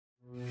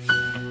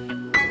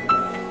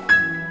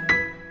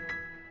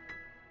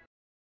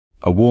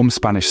A warm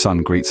Spanish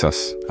sun greets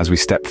us as we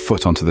step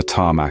foot onto the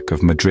tarmac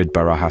of Madrid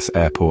Barajas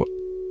Airport.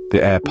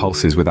 The air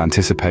pulses with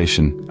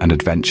anticipation and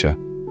adventure.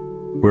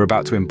 We're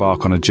about to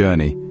embark on a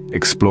journey,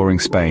 exploring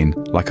Spain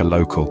like a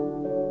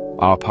local.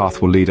 Our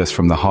path will lead us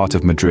from the heart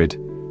of Madrid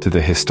to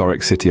the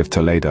historic city of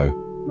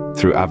Toledo,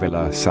 through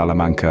Avila,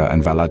 Salamanca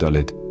and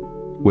Valladolid.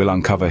 We'll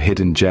uncover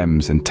hidden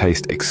gems and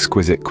taste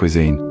exquisite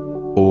cuisine,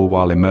 all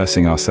while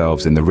immersing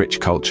ourselves in the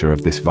rich culture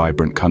of this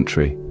vibrant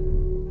country.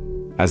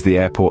 As the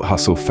airport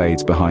hustle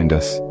fades behind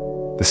us,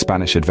 the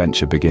Spanish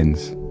adventure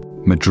begins.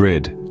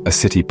 Madrid, a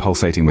city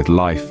pulsating with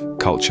life,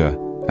 culture,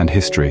 and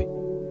history.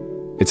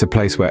 It's a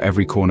place where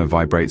every corner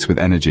vibrates with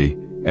energy,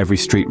 every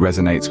street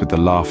resonates with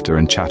the laughter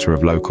and chatter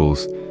of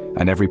locals,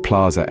 and every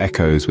plaza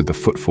echoes with the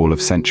footfall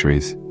of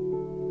centuries.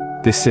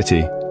 This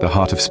city, the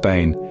heart of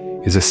Spain,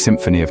 is a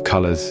symphony of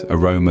colors,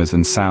 aromas,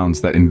 and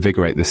sounds that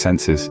invigorate the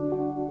senses.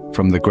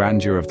 From the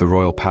grandeur of the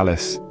royal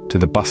palace to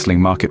the bustling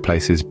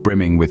marketplaces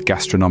brimming with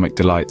gastronomic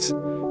delights,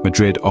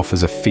 Madrid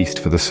offers a feast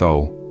for the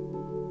soul.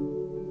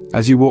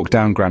 As you walk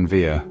down Gran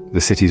Via,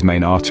 the city's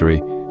main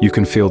artery, you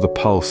can feel the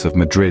pulse of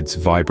Madrid's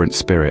vibrant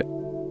spirit.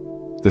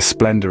 The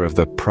splendor of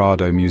the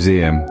Prado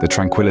Museum, the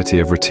tranquility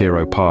of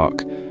Retiro Park,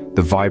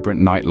 the vibrant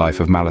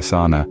nightlife of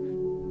Malasana,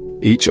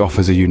 each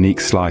offers a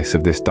unique slice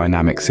of this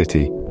dynamic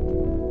city.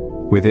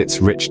 With its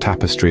rich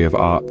tapestry of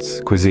arts,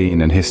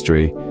 cuisine, and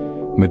history,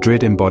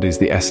 Madrid embodies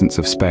the essence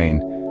of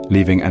Spain,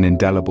 leaving an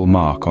indelible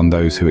mark on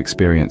those who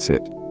experience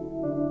it.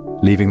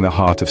 Leaving the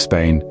heart of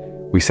Spain,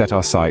 we set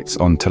our sights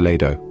on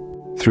Toledo.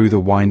 Through the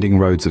winding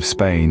roads of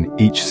Spain,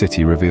 each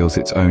city reveals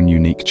its own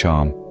unique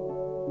charm.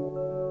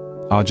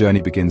 Our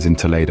journey begins in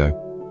Toledo,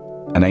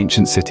 an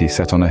ancient city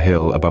set on a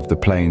hill above the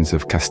plains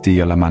of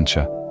Castilla-La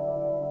Mancha.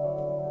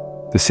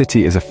 The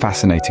city is a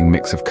fascinating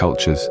mix of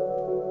cultures,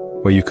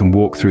 where you can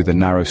walk through the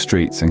narrow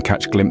streets and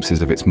catch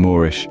glimpses of its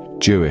Moorish,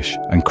 Jewish,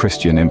 and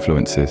Christian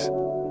influences.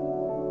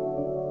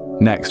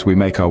 Next, we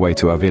make our way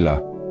to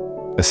Avila,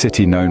 a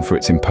city known for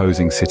its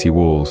imposing city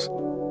walls,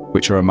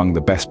 which are among the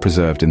best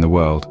preserved in the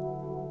world.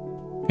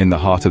 In the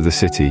heart of the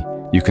city,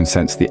 you can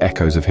sense the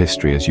echoes of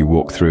history as you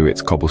walk through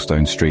its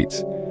cobblestone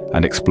streets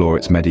and explore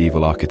its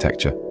medieval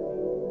architecture.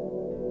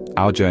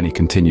 Our journey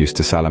continues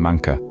to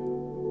Salamanca,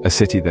 a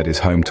city that is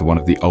home to one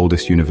of the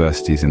oldest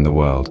universities in the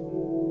world.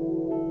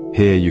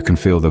 Here you can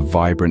feel the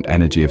vibrant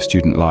energy of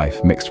student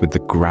life mixed with the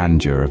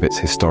grandeur of its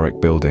historic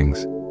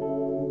buildings.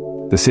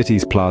 The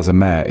city's Plaza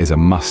Mayor is a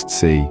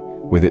must-see,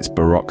 with its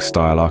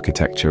Baroque-style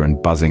architecture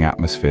and buzzing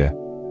atmosphere.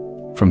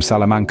 From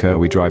Salamanca,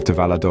 we drive to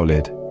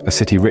Valladolid, a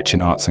city rich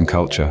in arts and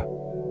culture.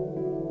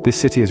 This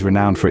city is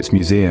renowned for its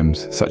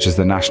museums, such as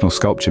the National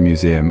Sculpture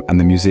Museum and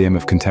the Museum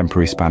of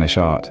Contemporary Spanish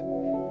Art.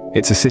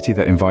 It's a city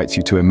that invites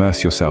you to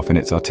immerse yourself in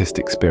its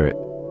artistic spirit.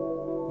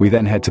 We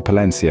then head to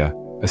Palencia,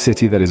 a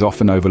city that is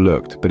often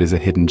overlooked but is a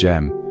hidden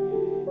gem.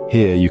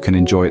 Here you can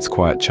enjoy its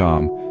quiet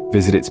charm,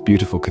 visit its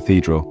beautiful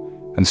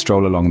cathedral, and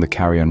stroll along the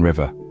Carrion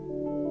River.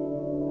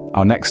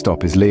 Our next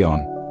stop is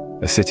Leon,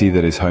 a city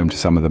that is home to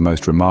some of the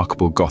most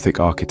remarkable Gothic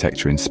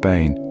architecture in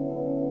Spain.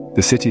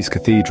 The city's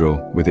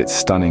cathedral, with its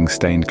stunning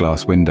stained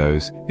glass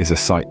windows, is a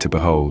sight to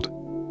behold.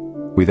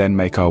 We then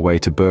make our way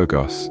to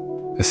Burgos,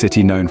 a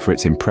city known for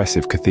its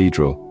impressive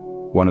cathedral,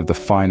 one of the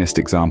finest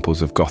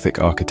examples of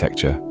Gothic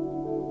architecture.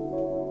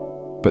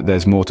 But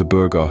there's more to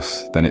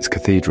Burgos than its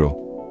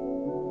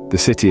cathedral. The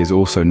city is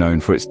also known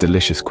for its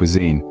delicious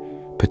cuisine,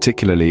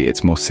 particularly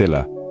its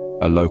morcilla,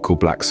 a local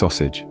black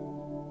sausage.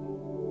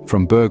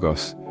 From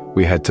Burgos,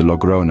 we head to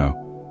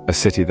Logroño, a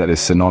city that is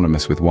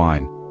synonymous with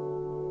wine.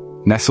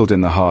 Nestled in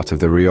the heart of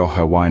the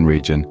Rioja wine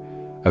region,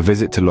 a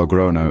visit to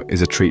Logroño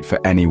is a treat for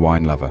any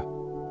wine lover.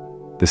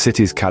 The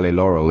city's Calle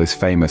Laurel is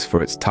famous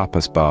for its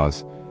tapas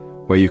bars,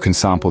 where you can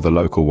sample the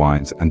local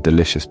wines and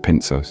delicious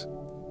pinzos.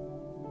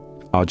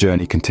 Our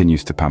journey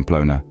continues to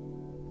Pamplona,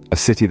 a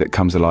city that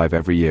comes alive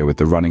every year with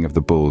the running of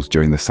the bulls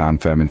during the San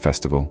Fermin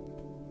festival.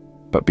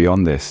 But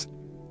beyond this,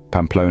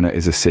 Pamplona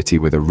is a city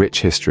with a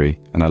rich history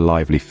and a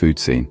lively food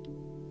scene.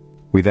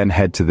 We then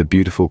head to the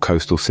beautiful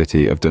coastal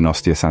city of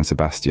Donostia San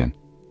Sebastian.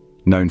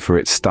 Known for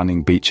its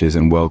stunning beaches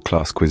and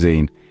world-class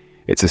cuisine,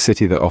 it's a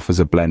city that offers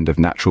a blend of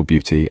natural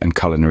beauty and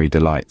culinary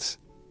delights.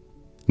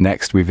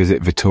 Next, we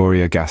visit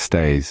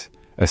Vitoria-Gasteiz,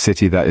 a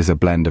city that is a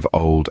blend of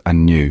old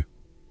and new.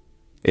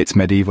 Its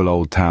medieval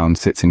old town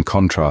sits in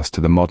contrast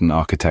to the modern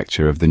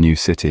architecture of the new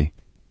city.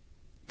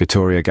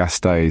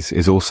 Vitoria-Gasteiz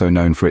is also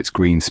known for its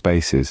green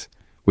spaces,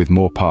 with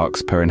more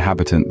parks per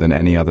inhabitant than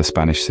any other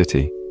Spanish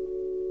city.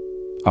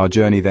 Our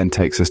journey then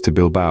takes us to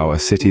Bilbao, a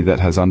city that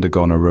has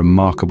undergone a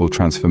remarkable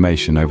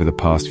transformation over the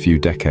past few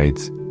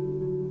decades.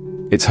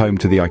 It's home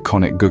to the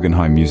iconic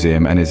Guggenheim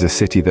Museum and is a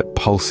city that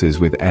pulses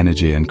with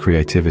energy and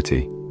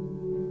creativity.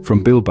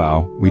 From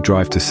Bilbao, we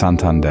drive to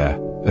Santander,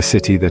 a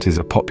city that is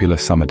a popular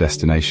summer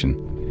destination.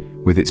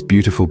 With its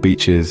beautiful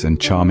beaches and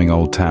charming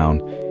old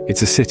town,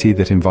 it's a city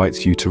that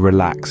invites you to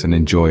relax and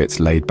enjoy its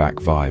laid-back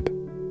vibe.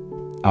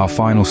 Our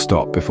final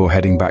stop before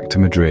heading back to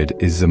Madrid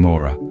is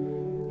Zamora,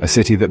 a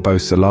city that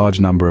boasts a large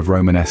number of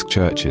Romanesque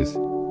churches.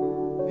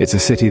 It's a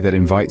city that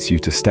invites you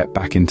to step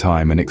back in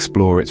time and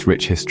explore its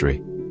rich history.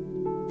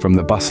 From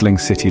the bustling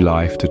city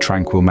life to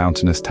tranquil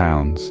mountainous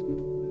towns,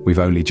 we've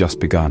only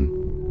just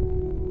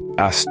begun.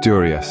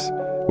 Asturias,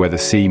 where the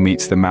sea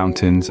meets the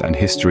mountains and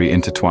history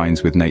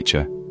intertwines with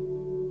nature.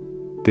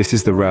 This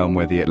is the realm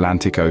where the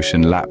Atlantic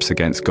Ocean laps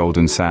against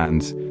golden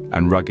sands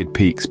and rugged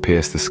peaks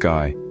pierce the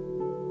sky.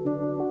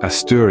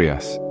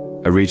 Asturias,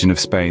 a region of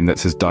Spain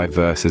that's as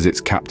diverse as it's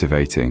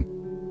captivating.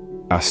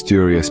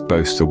 Asturias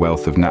boasts a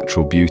wealth of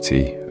natural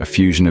beauty, a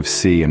fusion of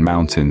sea and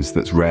mountains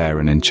that's rare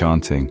and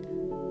enchanting.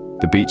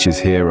 The beaches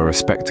here are a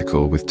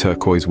spectacle with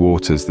turquoise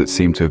waters that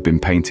seem to have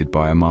been painted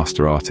by a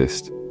master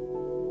artist.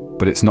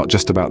 But it's not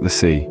just about the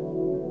sea.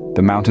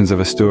 The mountains of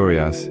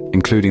Asturias,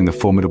 including the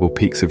formidable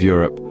peaks of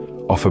Europe,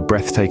 offer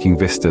breathtaking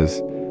vistas,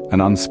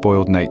 an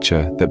unspoiled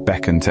nature that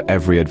beckon to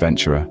every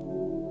adventurer.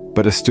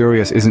 But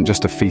Asturias isn't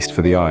just a feast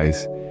for the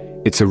eyes.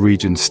 It's a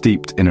region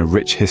steeped in a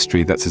rich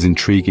history that's as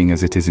intriguing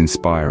as it is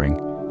inspiring.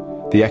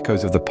 The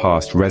echoes of the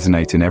past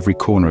resonate in every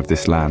corner of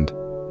this land.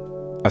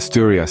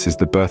 Asturias is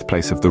the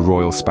birthplace of the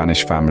royal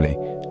Spanish family,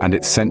 and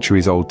its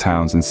centuries-old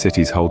towns and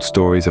cities hold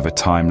stories of a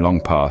time long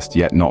past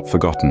yet not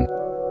forgotten.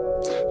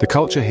 The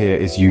culture here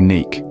is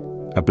unique,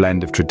 a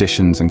blend of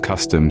traditions and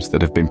customs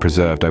that have been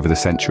preserved over the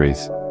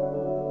centuries.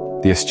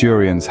 The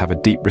Asturians have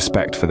a deep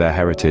respect for their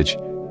heritage,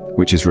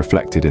 which is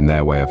reflected in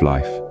their way of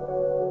life.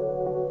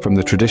 From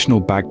the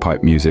traditional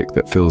bagpipe music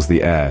that fills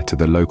the air to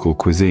the local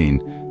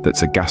cuisine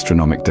that's a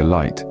gastronomic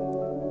delight,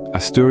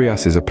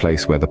 Asturias is a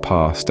place where the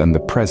past and the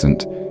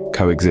present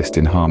coexist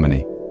in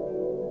harmony.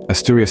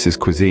 Asturias's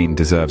cuisine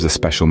deserves a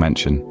special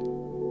mention.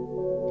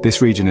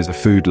 This region is a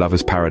food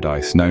lover's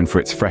paradise, known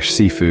for its fresh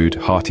seafood,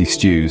 hearty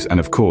stews,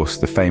 and of course,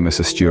 the famous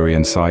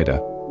Asturian cider.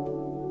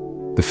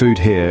 The food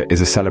here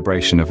is a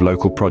celebration of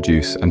local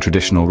produce and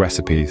traditional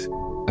recipes,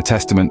 a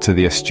testament to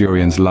the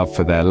Asturians' love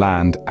for their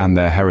land and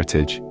their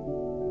heritage.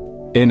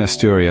 In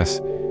Asturias,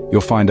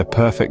 you'll find a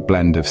perfect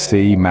blend of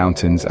sea,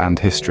 mountains, and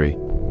history.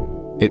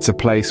 It's a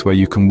place where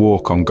you can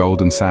walk on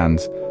golden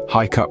sands,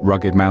 hike up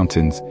rugged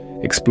mountains,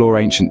 explore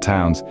ancient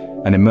towns,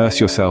 and immerse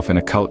yourself in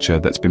a culture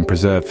that's been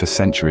preserved for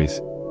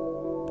centuries.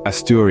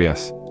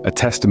 Asturias, a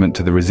testament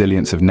to the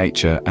resilience of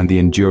nature and the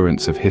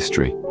endurance of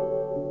history.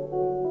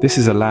 This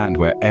is a land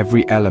where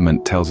every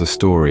element tells a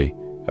story,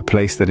 a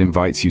place that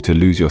invites you to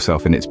lose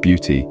yourself in its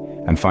beauty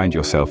and find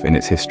yourself in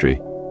its history.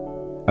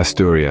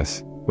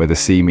 Asturias, where the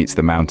sea meets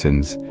the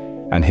mountains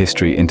and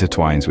history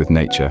intertwines with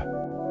nature.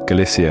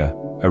 Galicia,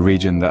 a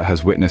region that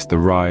has witnessed the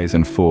rise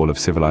and fall of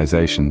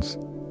civilizations.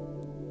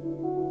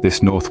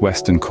 This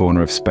northwestern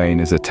corner of Spain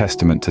is a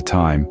testament to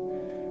time,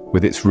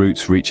 with its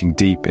roots reaching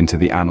deep into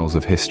the annals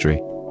of history.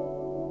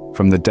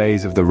 From the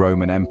days of the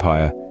Roman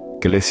Empire,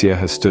 Galicia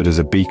has stood as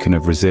a beacon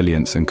of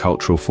resilience and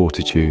cultural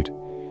fortitude.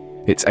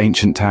 Its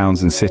ancient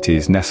towns and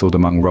cities, nestled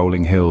among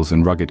rolling hills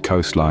and rugged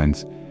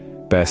coastlines,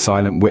 bear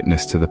silent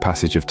witness to the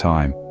passage of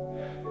time.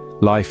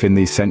 Life in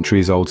these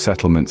centuries-old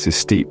settlements is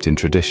steeped in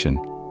tradition.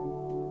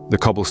 The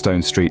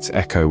cobblestone streets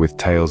echo with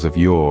tales of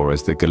yore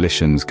as the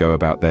Galicians go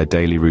about their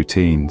daily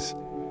routines,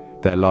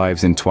 their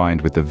lives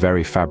entwined with the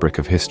very fabric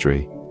of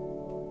history.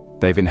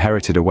 They've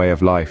inherited a way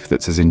of life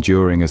that's as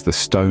enduring as the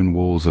stone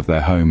walls of their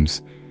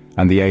homes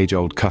and the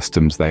age-old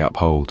customs they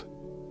uphold.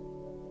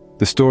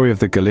 The story of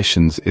the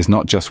Galicians is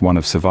not just one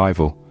of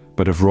survival,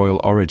 but of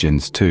royal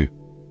origins too.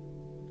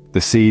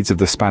 The seeds of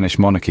the Spanish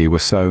monarchy were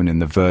sown in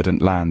the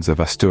verdant lands of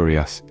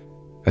Asturias,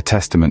 a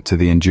testament to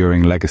the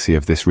enduring legacy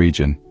of this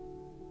region.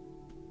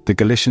 The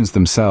Galicians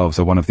themselves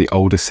are one of the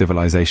oldest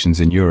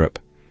civilizations in Europe,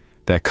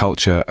 their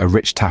culture a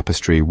rich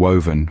tapestry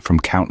woven from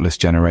countless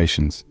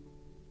generations.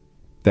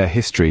 Their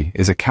history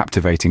is a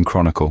captivating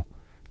chronicle,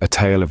 a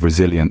tale of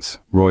resilience,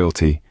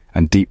 royalty,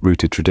 and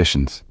deep-rooted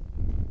traditions.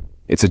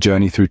 It's a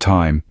journey through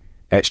time,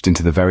 etched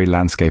into the very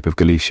landscape of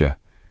Galicia,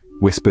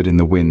 whispered in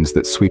the winds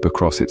that sweep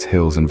across its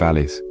hills and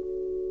valleys.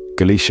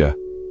 Galicia,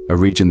 a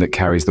region that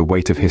carries the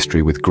weight of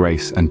history with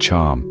grace and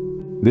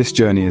charm. This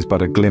journey is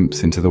but a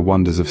glimpse into the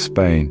wonders of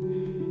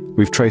Spain.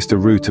 We've traced a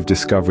route of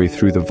discovery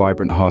through the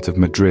vibrant heart of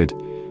Madrid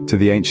to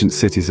the ancient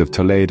cities of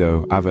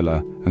Toledo, Avila,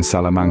 and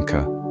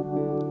Salamanca.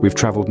 We've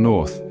traveled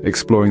north,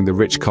 exploring the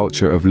rich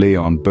culture of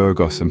Leon,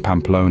 Burgos, and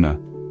Pamplona.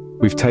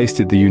 We've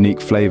tasted the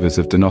unique flavors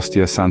of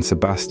Donostia, San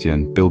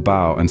Sebastian,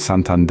 Bilbao, and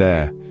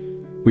Santander.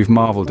 We've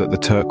marveled at the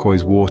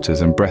turquoise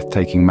waters and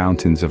breathtaking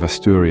mountains of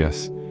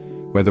Asturias,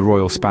 where the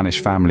royal Spanish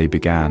family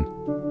began.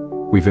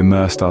 We've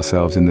immersed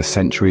ourselves in the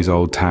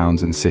centuries-old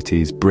towns and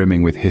cities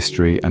brimming with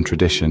history and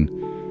tradition,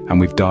 and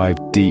we've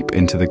dived deep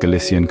into the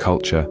Galician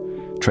culture,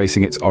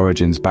 tracing its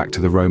origins back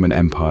to the Roman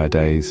Empire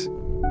days.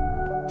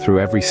 Through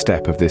every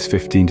step of this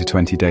 15 to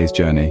 20 days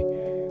journey,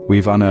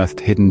 we've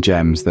unearthed hidden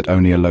gems that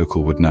only a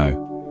local would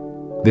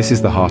know. This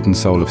is the heart and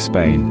soul of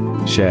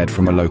Spain, shared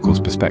from a local's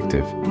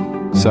perspective.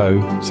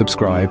 So,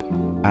 subscribe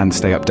and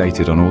stay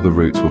updated on all the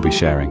routes we'll be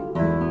sharing.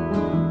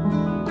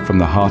 From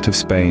the heart of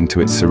Spain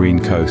to its serene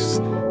coasts,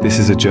 this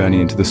is a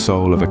journey into the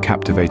soul of a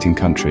captivating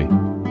country.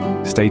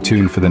 Stay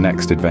tuned for the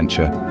next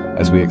adventure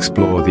as we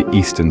explore the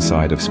eastern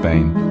side of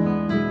Spain.